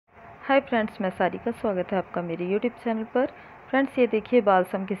Hi friends, मैं सारिका। स्वागत है आपका मेरे यूट्यूब चैनल पर। फ्रेंड्स, ये देखिए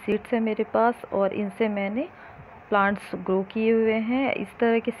बालसम के सीड्स हैं मेरे पास और इनसे मैंने प्लांट्स ग्रो किए हुए हैं। इस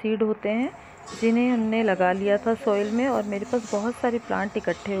तरह के सीड होते हैं जिन्हें हमने लगा लिया था सॉइल में और मेरे पास बहुत सारे प्लांट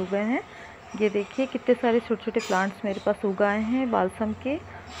इकट्ठे हो गए हैं। ये देखिए कितने सारे छोटे छोटे प्लांट्स मेरे पास उगाए हैं बालसम के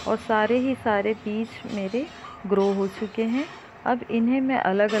और सारे बीज मेरे ग्रो हो चुके हैं। अब इन्हें मैं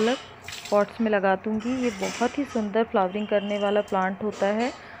अलग अलग पॉट्स में लगा दूँगी। ये बहुत ही सुंदर फ्लावरिंग करने वाला प्लांट होता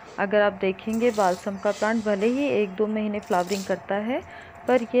है। अगर आप देखेंगे बालसम का प्लांट भले ही 1-2 महीने फ्लावरिंग करता है,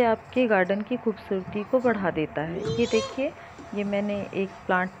 पर ये आपके गार्डन की खूबसूरती को बढ़ा देता है। ये देखिए, ये मैंने एक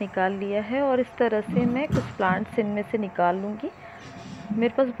प्लांट निकाल लिया है और इस तरह से मैं कुछ प्लांट्स इनमें से निकाल लूँगी।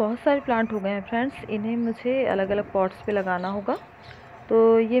 मेरे पास बहुत सारे प्लांट हो गए हैं फ्रेंड्स, इन्हें मुझे अलग अलग पॉट्स पे लगाना होगा।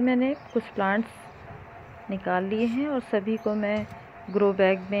 तो ये मैंने कुछ प्लांट्स निकाल लिए हैं और सभी को मैं ग्रो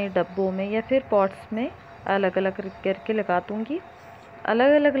बैग में, डब्बों में या फिर पॉट्स में अलग अलग करके लगा दूँगी।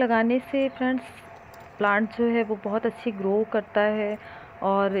 अलग अलग लगाने से फ्रेंड्स प्लांट जो है वो बहुत अच्छी ग्रो करता है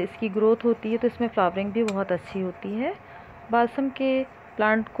और इसकी ग्रोथ होती है तो इसमें फ्लावरिंग भी बहुत अच्छी होती है। बालसम के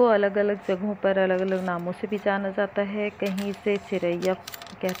प्लांट को अलग अलग जगहों पर अलग अलग नामों से भी जाना जाता है। कहीं इसे चिरैया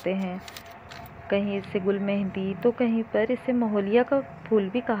कहते हैं, कहीं इसे गुल मेहंदी, तो कहीं पर इसे मोहलिया का फूल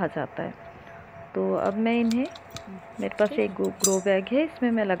भी कहा जाता है। तो अब मैं इन्हें, मेरे पास एक ग्रो बैग है,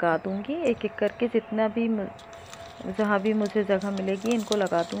 इसमें मैं लगा दूँगी एक एक करके। जितना भी जहाँ भी मुझे जगह मिलेगी इनको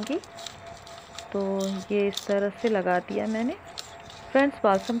लगा दूँगी। तो ये इस तरह से लगा दिया मैंने। फ्रेंड्स,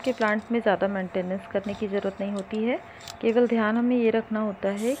 बालसम के प्लांट में ज़्यादा मेंटेनेंस करने की ज़रूरत नहीं होती है। केवल ध्यान हमें ये रखना होता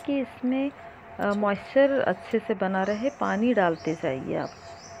है कि इसमें मॉइस्चर अच्छे से बना रहे, पानी डालते जाइए आप।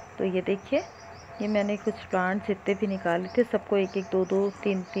 तो ये देखिए, ये मैंने कुछ प्लांट जितने भी निकाले थे सबको एक एक, दो दो,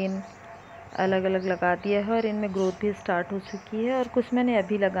 तीन तीन अलग अलग लगा दिया है और इनमें ग्रोथ भी स्टार्ट हो चुकी है और कुछ मैंने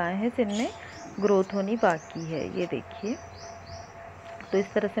अभी लगाए हैं जिनमें ग्रोथ होनी बाकी है। ये देखिए, तो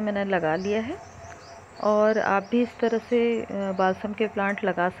इस तरह से मैंने लगा लिया है और आप भी इस तरह से बालसम के प्लांट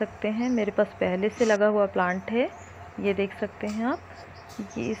लगा सकते हैं। मेरे पास पहले से लगा हुआ प्लांट है, ये देख सकते हैं आप।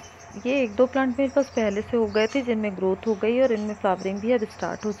 ये 1-2 प्लांट मेरे पास पहले से हो गए थे जिनमें ग्रोथ हो गई और इनमें फ्लावरिंग भी अब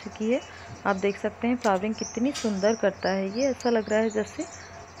स्टार्ट हो चुकी है। आप देख सकते हैं फ्लावरिंग कितनी सुंदर करता है ये। ऐसा लग रहा है जैसे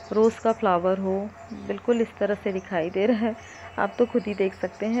रोज़ का फ्लावर हो, बिल्कुल इस तरह से दिखाई दे रहा है। आप तो खुद ही देख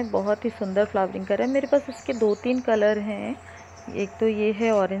सकते हैं, बहुत ही सुंदर फ्लावरिंग कर रहा है। मेरे पास इसके 2-3 कलर हैं। एक तो ये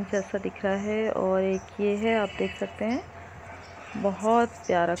है, ऑरेंज जैसा दिख रहा है, और एक ये है, आप देख सकते हैं बहुत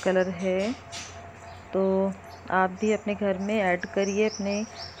प्यारा कलर है। तो आप भी अपने घर में ऐड करिए,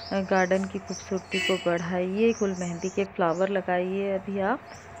 अपने गार्डन की खूबसूरती को बढ़ाइए। गुल मेहंदी के फ्लावर लगाइए अभी आप।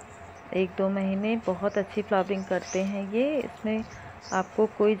 1-2 महीने बहुत अच्छी फ्लावरिंग करते हैं ये। इसमें आपको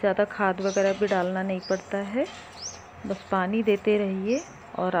कोई ज़्यादा खाद वगैरह भी डालना नहीं पड़ता है, बस पानी देते रहिए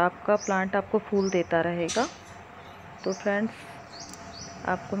और आपका प्लांट आपको फूल देता रहेगा। तो फ्रेंड्स,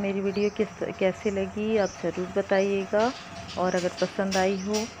 आपको मेरी वीडियो कैसी लगी आप ज़रूर बताइएगा और अगर पसंद आई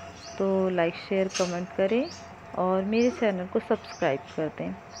हो तो लाइक, शेयर, कमेंट करें और मेरे चैनल को सब्सक्राइब कर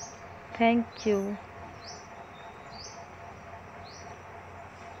दें। Thank you.